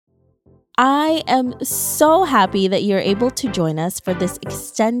I am so happy that you're able to join us for this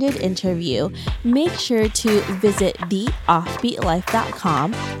extended interview. Make sure to visit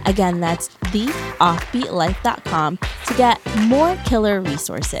theoffbeatlife.com. Again, that's theoffbeatlife.com to get more killer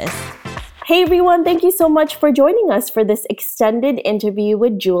resources. Hey everyone, thank you so much for joining us for this extended interview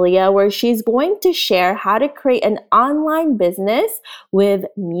with Julia, where she's going to share how to create an online business with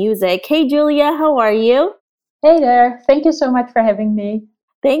music. Hey Julia, how are you? Hey there, thank you so much for having me.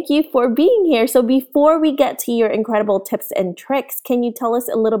 Thank you for being here. So before we get to your incredible tips and tricks, can you tell us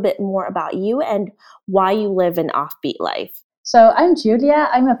a little bit more about you and why you live an offbeat life? So I'm Julia.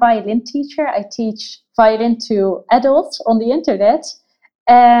 I'm a violin teacher. I teach violin to adults on the internet.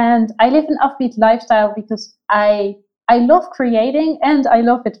 And I live an offbeat lifestyle because I love creating and I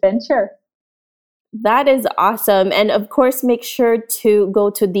love adventure. That is awesome. And of course, make sure to go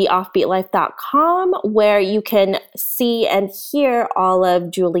to theoffbeatlife.com where you can see and hear all of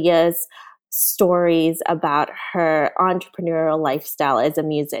Julia's stories about her entrepreneurial lifestyle as a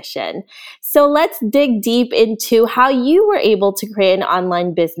musician. So let's dig deep into how you were able to create an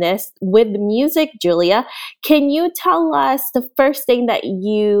online business with music, Julia. Can you tell us the first thing that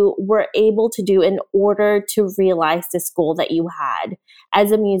you were able to do in order to realize this goal that you had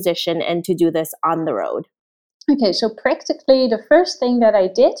as a musician and to do this on the road? Okay, so practically the first thing that I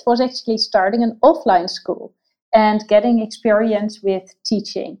did was actually starting an offline school and getting experience with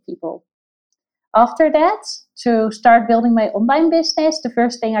teaching people. After that, to start building my online business, the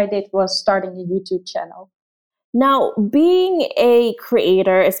first thing I did was starting a YouTube channel. Now, being a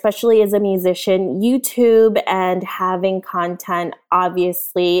creator, especially as a musician, YouTube and having content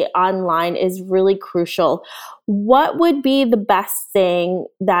obviously online is really crucial. What would be the best thing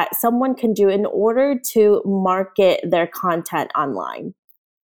that someone can do in order to market their content online?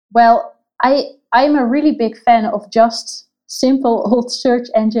 Well, I'm a really big fan of just simple old search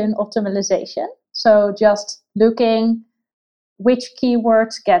engine optimization. So just looking which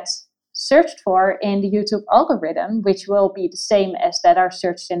keywords get searched for in the YouTube algorithm, which will be the same as that are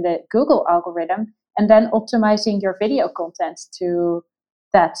searched in the Google algorithm, and then optimizing your video content to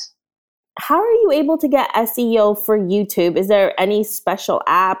that. How are you able to get SEO for YouTube? Is there any special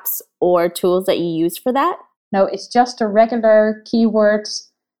apps or tools that you use for that? No, it's just the regular keywords,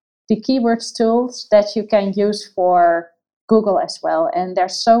 the keywords tools that you can use for Google as well. And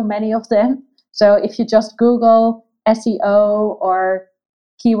there's so many of them. So if you just Google SEO or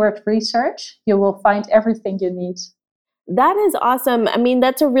keyword research, you will find everything you need. That is awesome. I mean,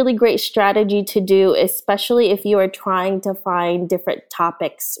 that's a really great strategy to do, especially if you are trying to find different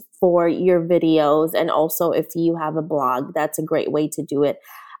topics for your videos. And also if you have a blog, that's a great way to do it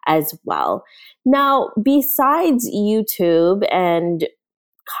as well. Now, besides YouTube and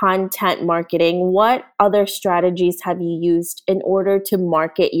content marketing, what other strategies have you used in order to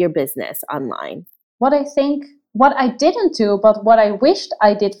market your business online? What I didn't do, but what I wished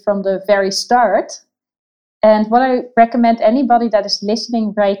I did from the very start, and what I recommend anybody that is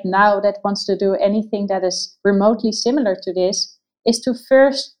listening right now that wants to do anything that is remotely similar to this, is to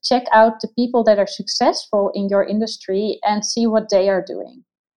first check out the people that are successful in your industry and see what they are doing.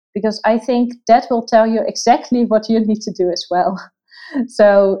 Because I think that will tell you exactly what you need to do as well.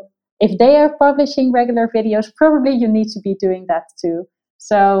 So if they are publishing regular videos, probably you need to be doing that too.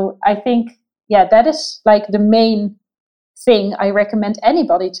 So I think, that is like the main thing I recommend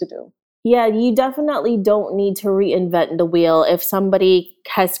anybody to do. Yeah, you definitely don't need to reinvent the wheel. If somebody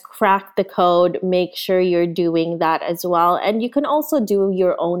has cracked the code, make sure you're doing that as well. And you can also do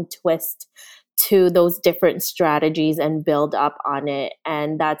your own twist to those different strategies and build up on it.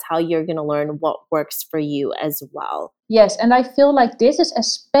 And that's how you're going to learn what works for you as well. Yes, and I feel like this is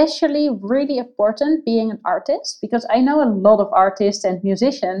especially really important being an artist, because I know a lot of artists and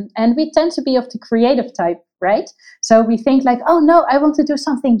musicians, and we tend to be of the creative type, right? So we think like, oh no, I want to do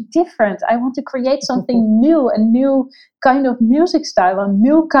something different. I want to create something new, a new kind of music style, a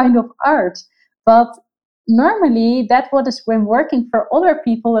new kind of art. But normally that what has been working for other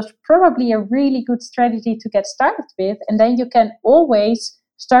people is probably a really good strategy to get started with. And then you can always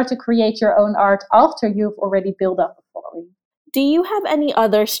start to create your own art after you've already built up a following. Do you have any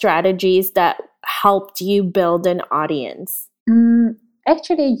other strategies that helped you build an audience?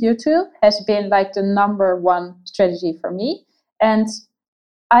 Actually, YouTube has been like the number one strategy for me. And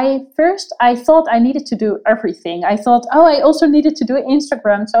I thought I needed to do everything. I thought, I also needed to do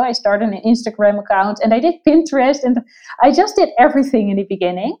Instagram. So I started an Instagram account and I did Pinterest and I just did everything in the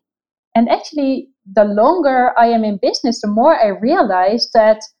beginning. And actually, the longer I am in business, the more I realize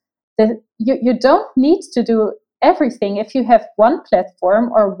that you don't need to do everything. If you have one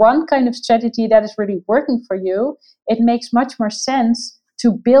platform or one kind of strategy that is really working for you, it makes much more sense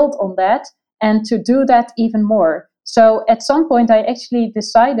to build on that and to do that even more. So at some point, I actually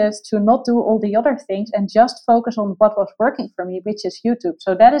decided to not do all the other things and just focus on what was working for me, which is YouTube.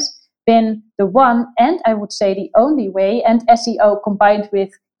 So that has been the one, and I would say the only way, and SEO combined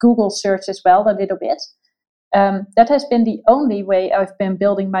with Google search as well a little bit. That has been the only way I've been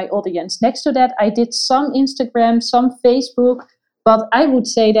building my audience. Next to that, I did some Instagram, some Facebook, but I would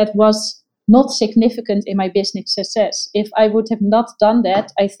say that was not significant in my business success. If I would have not done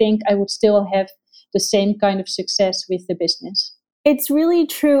that, I think I would still have the same kind of success with the business. It's really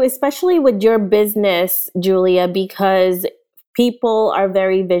true, especially with your business, Julia, because people are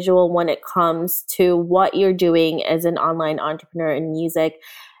very visual when it comes to what you're doing as an online entrepreneur in music,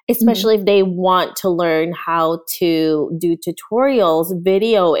 especially if they want to learn how to do tutorials.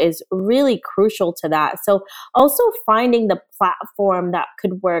 Video is really crucial to that. So also finding the platform that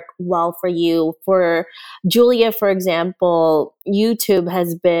could work well for you. For Julia, for example, YouTube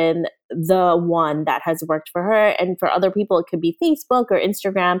has been the one that has worked for her. And for other people, it could be Facebook or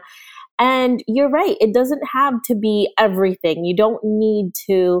Instagram. And you're right, it doesn't have to be everything. You don't need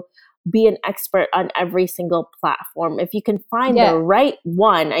to be an expert on every single platform. If you can find the right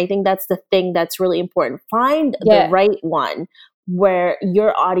one, I think that's the thing that's really important. Find the right one where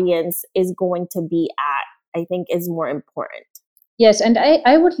your audience is going to be at, I think is more important. Yes, and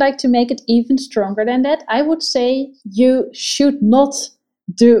I would like to make it even stronger than that. I would say you should not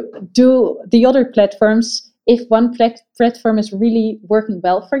do the other platforms if one platform is really working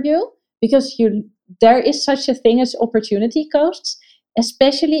well for you, because there is such a thing as opportunity costs.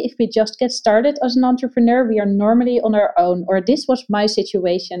 Especially if we just get started as an entrepreneur, we are normally on our own, or this was my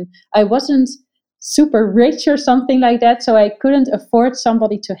situation. I wasn't super rich or something like that, so I couldn't afford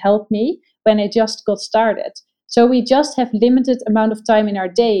somebody to help me when I just got started. So we just have limited amount of time in our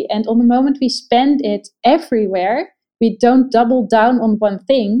day, and on the moment we spend it everywhere, we don't double down on one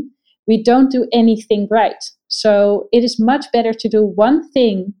thing, we don't do anything right. So it is much better to do one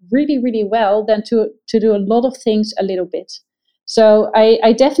thing really, really well than to do a lot of things a little bit. So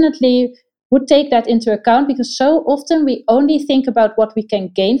I definitely would take that into account, because so often we only think about what we can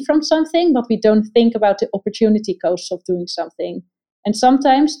gain from something, but we don't think about the opportunity costs of doing something. And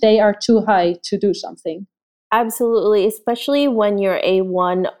sometimes they are too high to do something. Absolutely, especially when you're a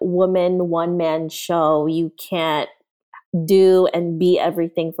one-woman, one-man show. You can't do and be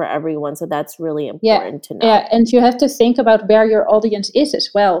everything for everyone. So that's really important to know. Yeah, and you have to think about where your audience is as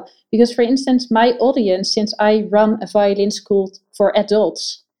well. Because, for instance, my audience, since I run a violin school for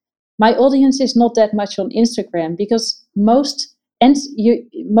adults, my audience is not that much on Instagram, because most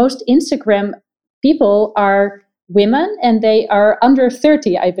Instagram people are women and they are under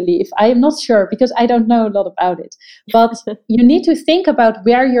 30, I believe. I am not sure because I don't know a lot about it. But you need to think about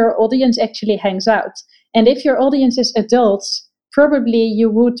where your audience actually hangs out. And if your audience is adults, probably you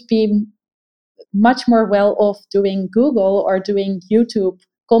would be much more well off doing Google or doing YouTube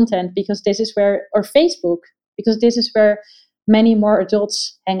content, because this is where, or Facebook, because this is where many more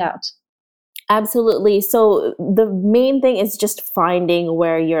adults hang out. Absolutely. So the main thing is just finding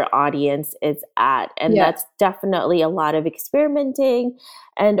where your audience is at. And that's definitely a lot of experimenting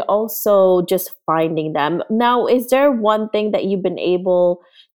and also just finding them. Now, is there one thing that you've been able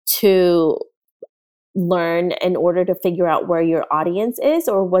to learn in order to figure out where your audience is,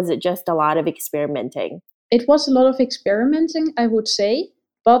 or was it just a lot of experimenting? It was a lot of experimenting, I would say,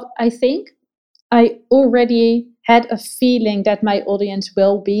 but I think I already had a feeling that my audience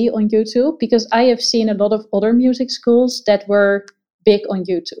will be on YouTube, because I have seen a lot of other music schools that were big on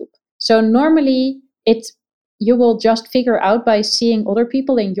YouTube. So normally you will just figure out by seeing other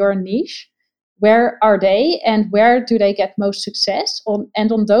people in your niche, where are they and where do they get most success on,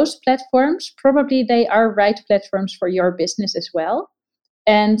 and on those platforms, probably they are right platforms for your business as well.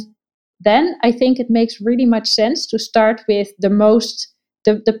 And then I think it makes really much sense to start with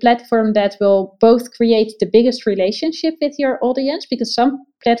the platform that will both create the biggest relationship with your audience, because some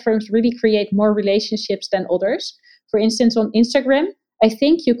platforms really create more relationships than others. For instance, on Instagram, I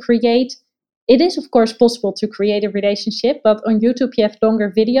think it is of course possible to create a relationship, but on YouTube you have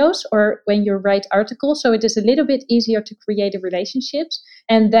longer videos or when you write articles, so it is a little bit easier to create a relationships,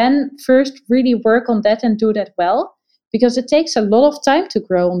 and then first really work on that and do that well, because it takes a lot of time to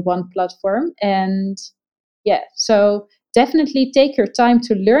grow on one platform. And so definitely take your time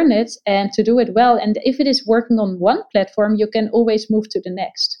to learn it and to do it well. And if it is working on one platform, you can always move to the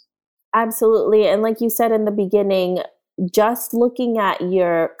next. Absolutely. And like you said in the beginning, just looking at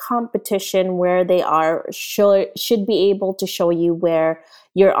your competition, where they are, should be able to show you where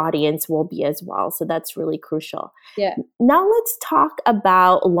your audience will be as well. So that's really crucial. Yeah. Now let's talk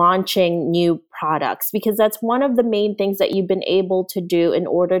about launching new products, because that's one of the main things that you've been able to do in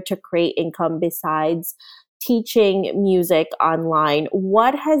order to create income besides teaching music online.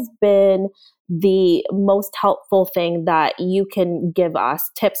 What has been the most helpful thing that you can give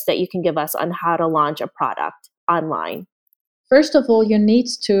us, tips that you can give us on how to launch a product online? First of all, you need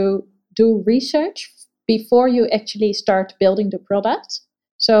to do research before you actually start building the product.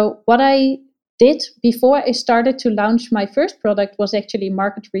 So what I did before I started to launch my first product was actually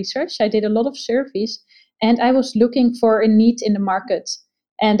market research. I did a lot of surveys and I was looking for a need in the market.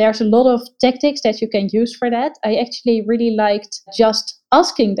 And there's a lot of tactics that you can use for that. I actually really liked just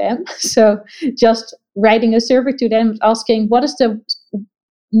asking them. So just writing a survey to them, asking what is the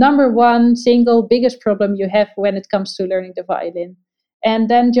number one single biggest problem you have when it comes to learning the violin, and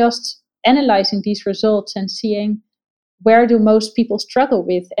then just analyzing these results and seeing where do most people struggle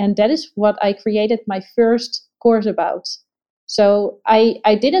with. And that is what I created my first course about. So I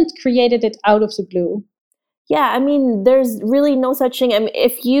didn't create it out of the blue. Yeah, I mean, there's really no such thing. I mean,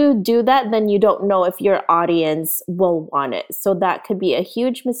 if you do that, then you don't know if your audience will want it. So that could be a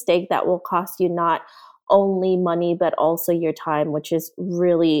huge mistake that will cost you not only money, but also your time, which is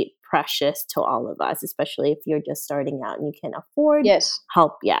really precious to all of us, especially if you're just starting out and you can't afford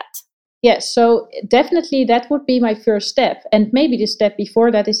help yet. Yes, so definitely that would be my first step. And maybe the step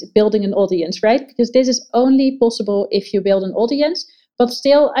before that is building an audience, right? Because this is only possible if you build an audience. But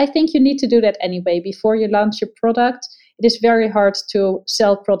still, I think you need to do that anyway. Before you launch your product, it is very hard to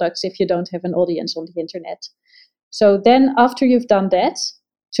sell products if you don't have an audience on the internet. So then after you've done that,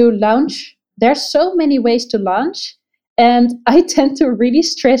 to launch, there's so many ways to launch. And I tend to really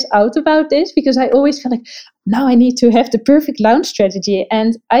stress out about this because I always feel like, now I need to have the perfect launch strategy.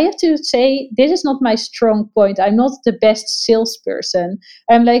 And I have to say, this is not my strong point. I'm not the best salesperson.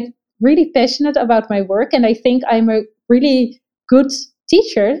 I'm like really passionate about my work. And I think I'm a really good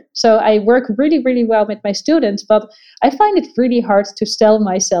teacher. So I work really, really well with my students, but I find it really hard to sell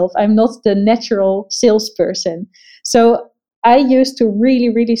myself. I'm not the natural salesperson. So I used to really,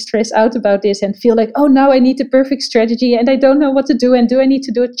 really stress out about this and feel like, oh, now I need the perfect strategy and I don't know what to do. And do I need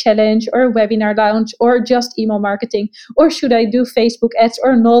to do a challenge or a webinar launch or just email marketing? Or should I do Facebook ads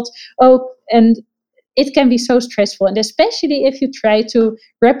or not? Oh, and it can be so stressful. And especially if you try to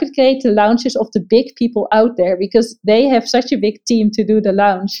replicate the launches of the big people out there, because they have such a big team to do the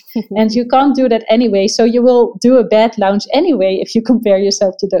launch and you can't do that anyway. So you will do a bad launch anyway if you compare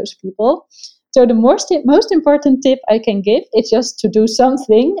yourself to those people. So the most important tip I can give is just to do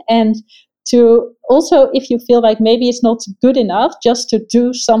something, and to also, if you feel like maybe it's not good enough, just to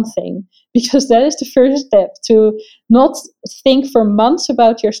do something, because that is the first step, to not think for months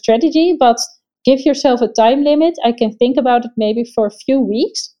about your strategy, but give yourself a time limit. I can think about it maybe for a few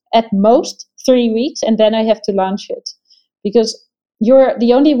weeks, at most 3 weeks, and then I have to launch it. Because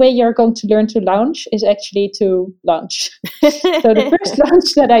the only way you're going to learn to launch is actually to launch. So the first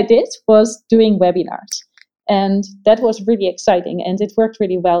launch that I did was doing webinars. And that was really exciting and it worked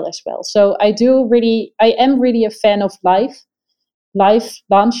really well as well. So I am really a fan of live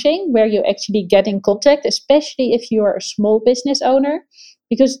launching, where you actually get in contact, especially if you are a small business owner,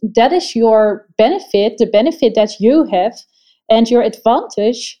 because that is your benefit, the benefit that you have and your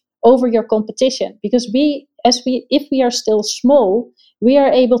advantage over your competition. Because if we are still small, we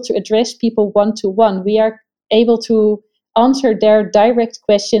are able to address people one-to-one. We are able to answer their direct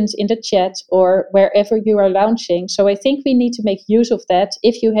questions in the chat or wherever you are launching. So I think we need to make use of that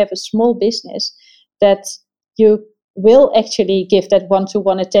if you have a small business, that you will actually give that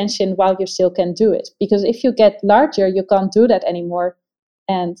one-to-one attention while you still can do it. Because if you get larger, you can't do that anymore.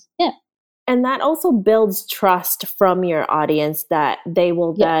 And yeah. And that also builds trust from your audience that they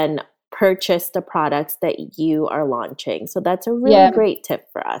will then purchase the products that you are launching. So that's a really great tip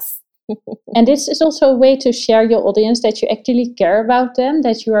for us. And this is also a way to share your audience that you actually care about them,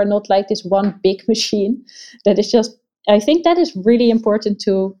 that you are not like this one big machine. That is just, I think that is really important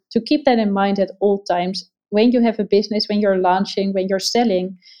to keep that in mind at all times. When you have a business, when you're launching, when you're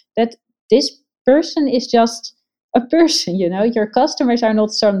selling, that this person is just a person, your customers are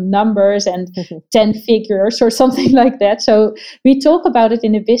not some numbers and 10 figures or something like that. So we talk about it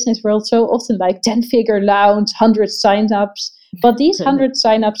in the business world so often, like 10-figure launch, 100 signups, but these 100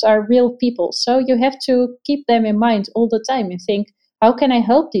 signups are real people. So you have to keep them in mind all the time and think, how can I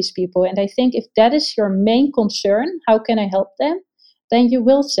help these people? And I think if that is your main concern, how can I help them? Then you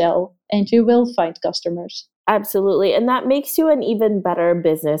will sell and you will find customers. Absolutely. And that makes you an even better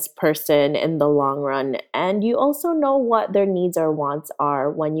business person in the long run. And you also know what their needs or wants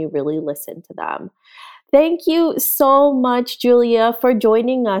are when you really listen to them. Thank you so much, Julia, for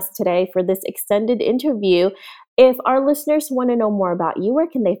joining us today for this extended interview. If our listeners want to know more about you, where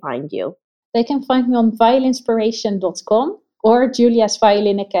can they find you? They can find me on violinspiration.com or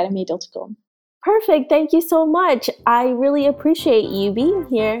juliasviolinacademy.com. Perfect. Thank you so much. I really appreciate you being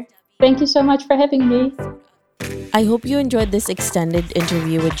here. Thank you so much for having me. I hope you enjoyed this extended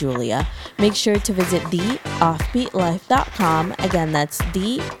interview with Julia. Make sure to visit theoffbeatlife.com. Again, that's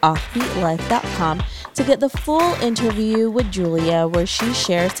theoffbeatlife.com to get the full interview with Julia, where she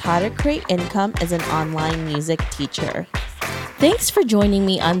shares how to create income as an online music teacher. Thanks for joining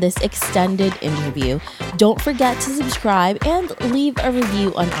me on this extended interview. Don't forget to subscribe and leave a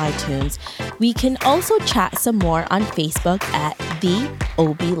review on iTunes. We can also chat some more on Facebook at The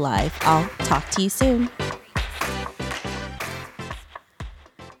OB Life. I'll talk to you soon.